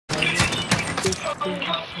Oh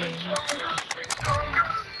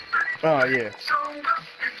yeah.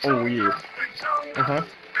 Oh yeah. Uh-huh.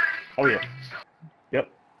 Oh yeah. Yep.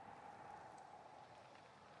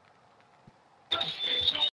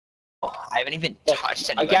 Oh, I haven't even touched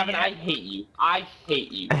anybody Gavin, yet. I hate you. I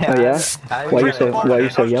hate you. Oh yeah? Why you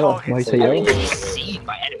so yellow? Why you so I yellow? haven't even seen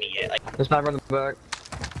my enemy yet. Like, There's sniper in the back.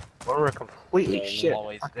 We're completely shit.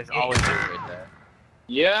 There's always dude right there.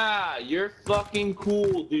 Yeah, you're fucking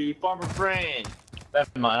cool, dude. Farmer friend. Never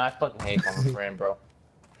mind, I fucking hate Farmer Friend, bro.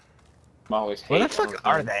 I always hate where the Farmer fuck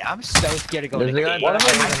are Friend. they? I'm so scared to go There's to a guy the What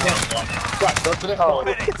back. am I go to the hole.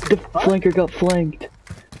 The flanker got flanked.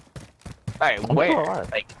 Alright, I'm where? still alive.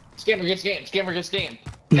 Like, Scammer, get scammed. Scammer, get scammed.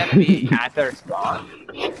 gotta be at their spawn.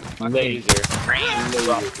 Laser.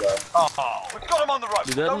 Oh, We've got him on the ropes.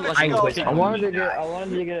 Dude, Don't let I you go. wanted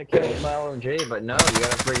to get a kill with my LMG, but no, you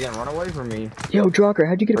gotta freaking run away from me. Yo, Drocker,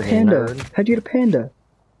 how'd you get a Freaking panda? nerd. How'd you get a panda?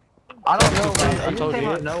 I don't know, man. I It just told came you.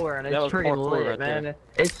 out of nowhere, and That it's was freaking parkour lit, right man.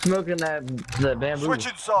 It's smoking the bamboo.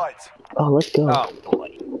 Switching sides. Oh, let's go. oh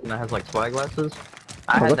boy. And it has like swag glasses. Oh,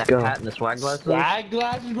 I had let's the go. hat and the swag glasses. Swag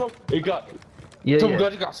glasses, bro. It got. Yeah, Some yeah.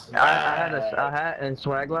 good got swag. I had a hat and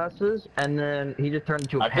swag glasses, and then he just turned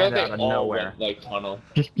into a I feel like panda they out of all nowhere. went, like tunnel.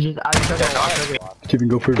 I took Even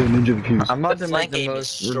go for the ninja fuse. I'm about The to make flank the aim is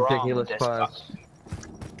most strong ridiculous with this pass.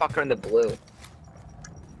 Fucker in the blue.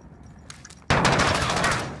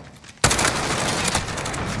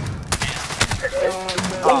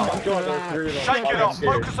 Shake it off.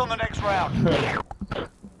 Focus on the next round.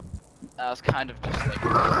 That was kind of just like.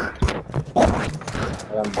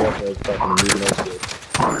 I'm definitely fucking reading that shit.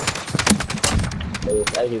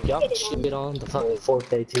 Hey, if y'all can get on the fucking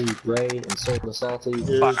 4KT raid and serve the salty.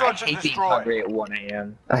 Fuck, I Search and hate being destroy. hungry at 1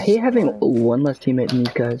 AM. I hate having one less teammate than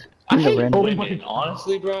these guys. I These are hate random. women,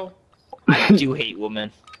 honestly, bro. I do hate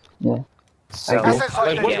women. Yeah. So, Assets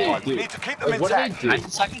Like, what do identified. they You do? need to keep them Like, what do they intact. do?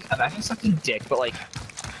 I can sucking dick, but like,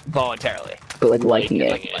 voluntarily. But like liking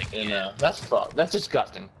it. You know, that's fuck. That's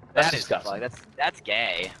disgusting. That's That is disgusting. like, that's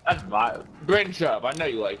gay. That's vile. Brandon Chubb, I know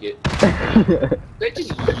you like it. They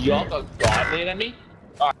just yelled a god name at me.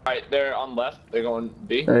 Alright, they're on left. They're going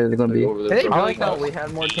B. They're gonna be. Over They there. I really like how go we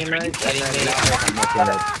had more teammates, and then kidding now we have more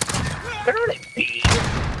teammates. They're not at B.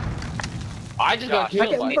 I just got Gosh,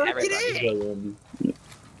 killed by everybody.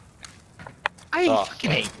 I Oh,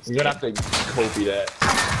 fucking hate this You're gonna have game. to copy that.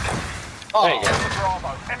 Oh, There you go.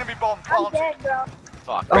 Bravo. Enemy bomb planted.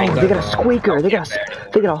 fuck. Oh, they got a squeaker. They got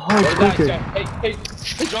a hard What did I squeaker. say?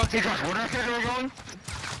 Hey, John, where are you going?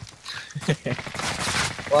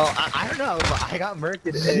 Well, I don't know, but I got murked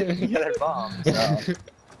in the other bomb, so.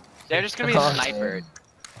 They're just gonna be a sniper.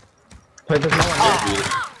 Wait, there's no one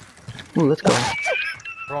there. Ooh, let's go.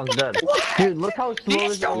 Everyone's dead. Dude, look how slow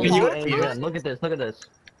this Stop LMG me, aims you in. Look at this, look at this.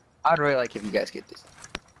 I'd really like if you guys get this.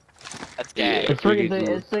 That's gay. This freaking thing,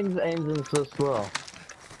 this thing aims in so slow.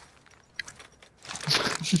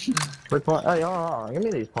 Which one? Oh, no, give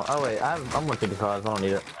me these points. Oh wait, I'm 155, I don't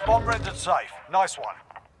need it. Bomb rendered safe. Nice one.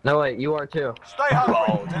 No wait, you are too. Stay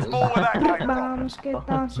hungry. There's more where that came from. Bombs get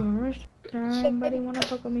down some rush. Somebody wanna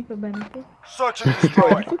fuck with me for benefit? Search and destroy.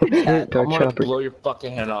 Dark I'm gonna chopper. blow your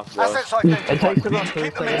fucking head off, bro. Assets It identified. takes You about need to 3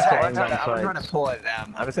 keep them seconds to intact. aim I'm on trying to sights. pull at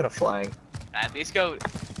them. I was gonna flank. At least go.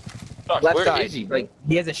 Josh, Left where side. is he, bro? Like,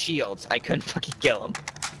 he has a shield. I couldn't fucking kill him.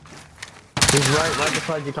 He's right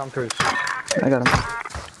beside you, Tom Cruise. I got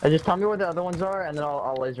him. Just tell me where the other ones are, and then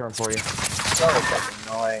I'll laser them for you. So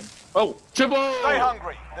fucking annoying. Oh, triple! Stay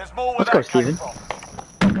hungry. There's more where Let's go, that came Steven.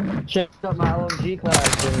 from. Checked up my LMG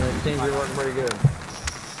class, and it seems to be working pretty good.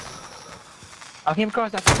 I came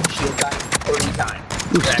across that fucking shield guy 30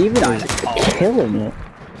 times. Ooh, Steven is killing it.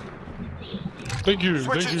 Thank you,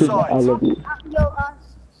 Switching Steven, I sides. love you.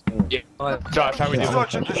 Josh, how we doing?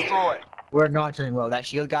 Search and destroy. We're not doing well. That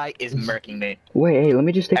shield guy is murking me. Wait, hey, let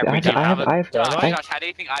me just take. Every time I have. Josh, how do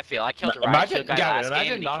you think I feel? I killed a riot Imagine, shield guy Gavin, last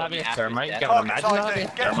game. imagine and he not killed having me a after thermite. his Gavin, death. imagine Target's not having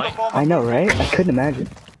ID. a Get to the thermite. bomb. I know, right? I couldn't imagine.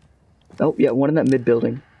 Oh yeah, one in that mid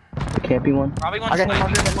building, the camping one. Probably one I got him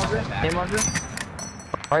sniping. under, him under, him under.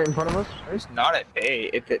 Right in front of us. There's not at A.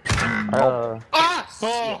 If it. Uh, Ah!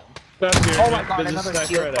 Oh, that's good. Oh my god, There's a another sniper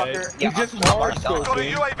shield at A. fucker. Yeah, You just I'm hard myself. Got a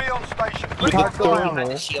UAV on station. We Hard got going scope. on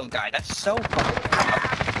the shield guy. That's so fucking.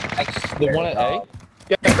 I The swear one to at God.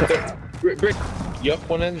 A? Yeah, Brick. Yup,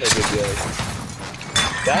 one in there, good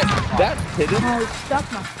guy. That's hidden. Oh,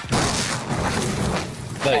 stuck my.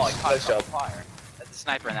 Oh, he Nice, caught nice us on job. fire. That's a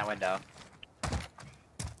sniper in that window.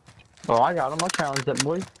 oh, I got him. I challenged that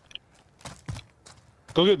boy.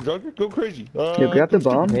 Go get Joker, go crazy. Yo, grab the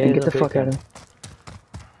bomb yeah, and get the okay, fuck out of him.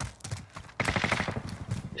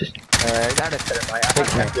 Alright, that is better. I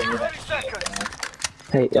 30 seconds.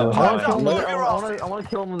 Hey, I Time's want up. to Move your ass.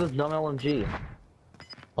 kill him with this dumb LMG.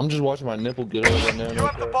 I'm just watching my nipple get over right now. You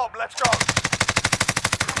have the bomb, let's go.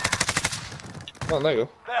 Oh, there you go.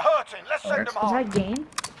 They're hurting, let's send them Is home. that game?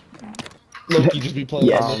 Look, you just be playing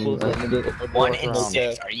Yes. my nipples. One in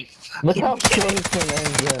six. Are you Look fucking how kidding? close the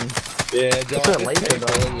ends in. Yeah, John, It's a laser,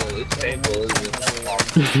 it's painful,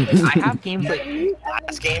 isn't it? I have games like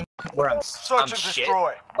last game where I'm Search and shit,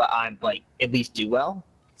 destroy. but I'm like at least do well.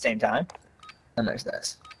 Same time. And there's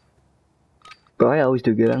this. Bro, I always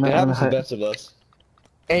do good. I'm It not happens to the high. best of us.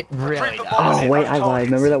 It really Retrieve the does. bomb. Oh wait, I lied.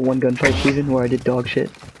 Remember that one gunfight season where I did dog shit?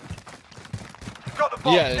 Got the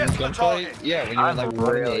bomb, Yeah, in get to the gunfight, target. yeah, when you're I'm like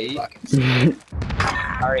really 1-8. fucking.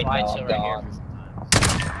 Alright, Right, no, so right here. dogs.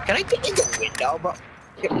 Can I get in the window, bro?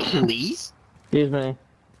 Please? Excuse me.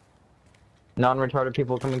 Non-retarded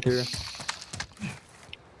people coming through.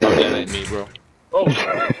 That ain't me, bro. Oh,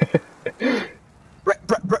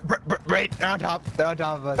 Right, they're on top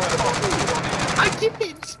of us. I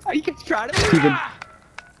didn't! Are you guys proud of me? Steven.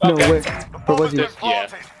 No, Okay. where? The Where bomb was has he? been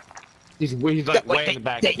planted. he's like Wait, way in the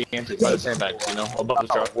back at the entrance by the sandbags, you know, above the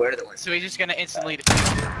Oh, truck. where are the ones? So he's just gonna instantly.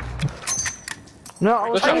 No, I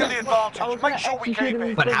was Let's Taking gonna, the I advantage, was make gonna sure we execute keep him.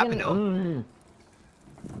 it. What happened to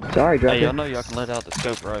Sorry, Hey, y'all Draco. know y'all can let out the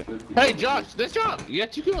scope, right? Hey, Josh, this job, you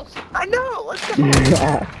got 2 kills. I know, let's go!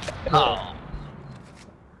 Oh.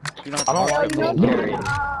 You don't I don't have like to military.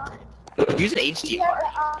 Use an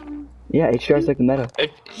HDR. Yeah, HDR's like the meta.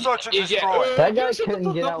 Search and destroy. That guy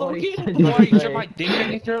couldn't get out what he said. Why you shove my dick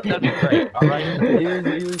in your throat? That'd be great, alright? He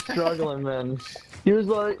was struggling, man. He was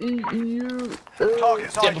like, you.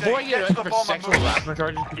 Target's Yeah, ID, before I get get to arrested the for bomb and sexual move. harassment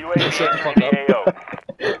charges, shut the fuck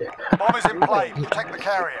up. Bomb is in play, protect the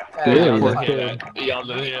carrier. Y'all Really? didn't hear that. Y'all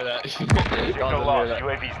didn't hear that. Y'all didn't hear that.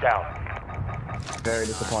 UAV's down. Very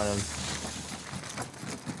disappointed.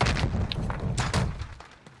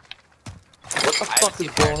 What the fuck is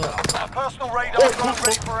going on? Personal radar drone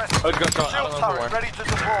ready for escort. Let's go, Sean. I Shield don't know turret where. ready to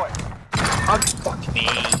deploy. Fuck me.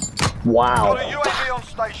 Wow. Got a UAV on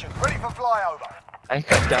station, ready for flyover. I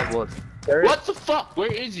got double. What the fuck?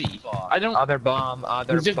 Where is he? I don't. Other bomb,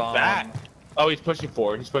 other He's just bomb. back. Oh, he's pushing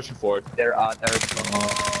forward. He's pushing forward. Their other bomb.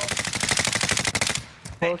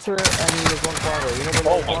 Closer, and there's one farther. You know the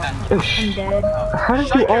one farther? I'm dead. How did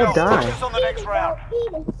Shake you it all off, die? focus on the next round.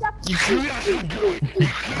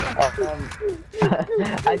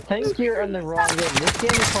 I think you're in the wrong game. This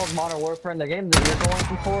game is called Modern Warfare, and the game that you're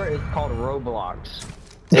going for is called Roblox.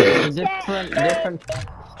 It's a different.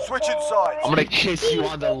 Switching sides. I'm gonna kiss you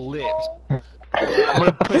on the lips. I'm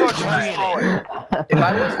gonna put Search you and in it. destroy. If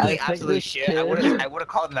I was I doing think absolute this shit, kid- I would have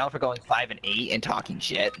called them out for going 5 and 8 and talking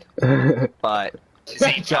shit. But at the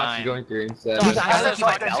same Josh, time, you're going through instead. Dude, I know Assets to keep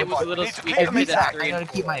my identified. It was a little Need to sweet. keep them every intact. time I know to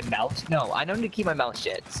keep my mouth. No, I know to keep my mouth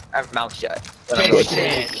shut. Mouth shut. Take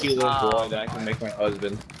shit, cute little boy that I can make my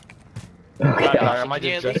husband. I might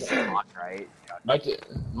Yeah, just at dress least talk, right?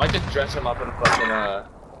 might just dress him up in a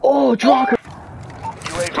fucking Oh, Draco!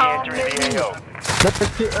 UAV entering the AO. That's the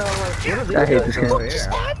two, what are these I hate guys this doing game. over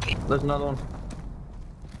here? There's another one.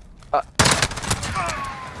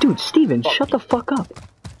 Dude, Steven, shut the fuck up.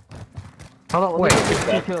 Hold on, Wait, let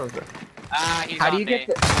me get 2 kills. He's How on do you me. get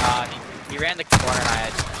the- He ran the corner and I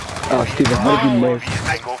had. Oh, Steven, how did you live?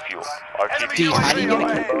 Tango fuel. Steve, how do you get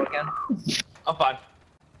a kimbo again? I'm fine.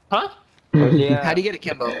 Huh? Yeah. How do you get a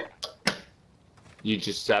kimbo? You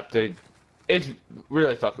just have to. It's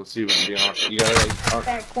really fucking stupid to be honest. You gotta like,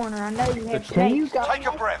 That corner. I know you have Can you snakes. Take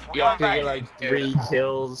a breath. you have to get like 3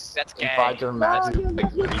 kills That's and gay. 5 different No, matches. you're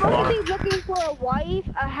supposed to be looking for a wife,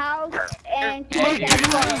 a house, and two Hey, that's you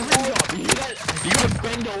gotta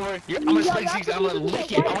bend over. I'm gonna spend 6. I'm gonna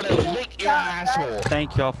lick it. I'm gonna lick your asshole.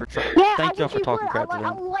 Thank y'all for Yeah, thank y'all for talking crap to I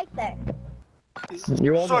them. like that.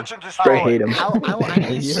 You're welcome. Search and I destroy. hate him.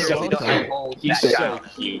 I seriously don't know how old He's that so child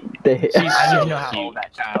is. cute. They I don't even so know how cute. old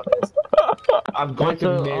that child is. I'm going to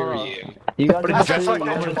So, marry you. You guys But can it's see, just like you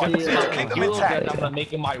that, wanna just like see, that. Keep them You look at it, intact. I'm gonna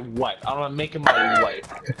make him my wife. I'm gonna make him my wife.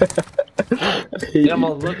 Then I'm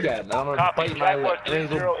gonna look at him. And I'm gonna bite my lip. And then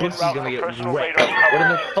his little pussy's gonna get wet. What in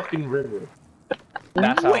the fucking river?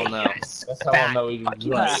 That's how I'll know. Wait, That's how I'll know he's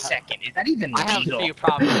fucking right. second. Is that even I have a legal? few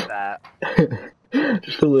problems with that.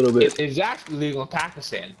 Just a little bit. It's actually legal in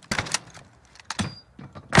Pakistan.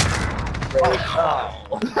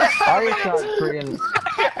 I shot friggin'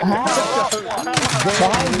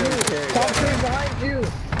 behind you! Stop shooting behind you!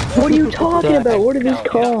 What are you talking about? What are these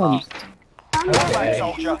comms? Combat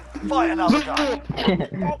soldier. Fight another guy.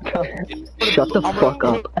 Shut the fuck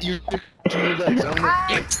up.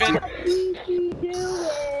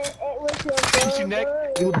 Pinch your neck,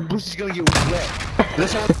 your pussy's gonna get wet.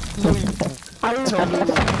 That's how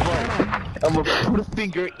I'm gonna put a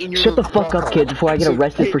finger in your Shut the fuck up, kids, before I get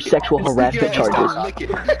arrested for sexual harassment charges.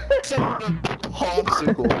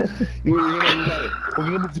 popsicle. We're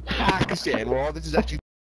gonna move to Pakistan, where all this is actually.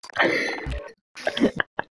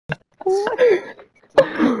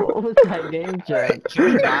 What was that game, Jack? Can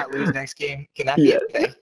we not lose next game? Can that be okay?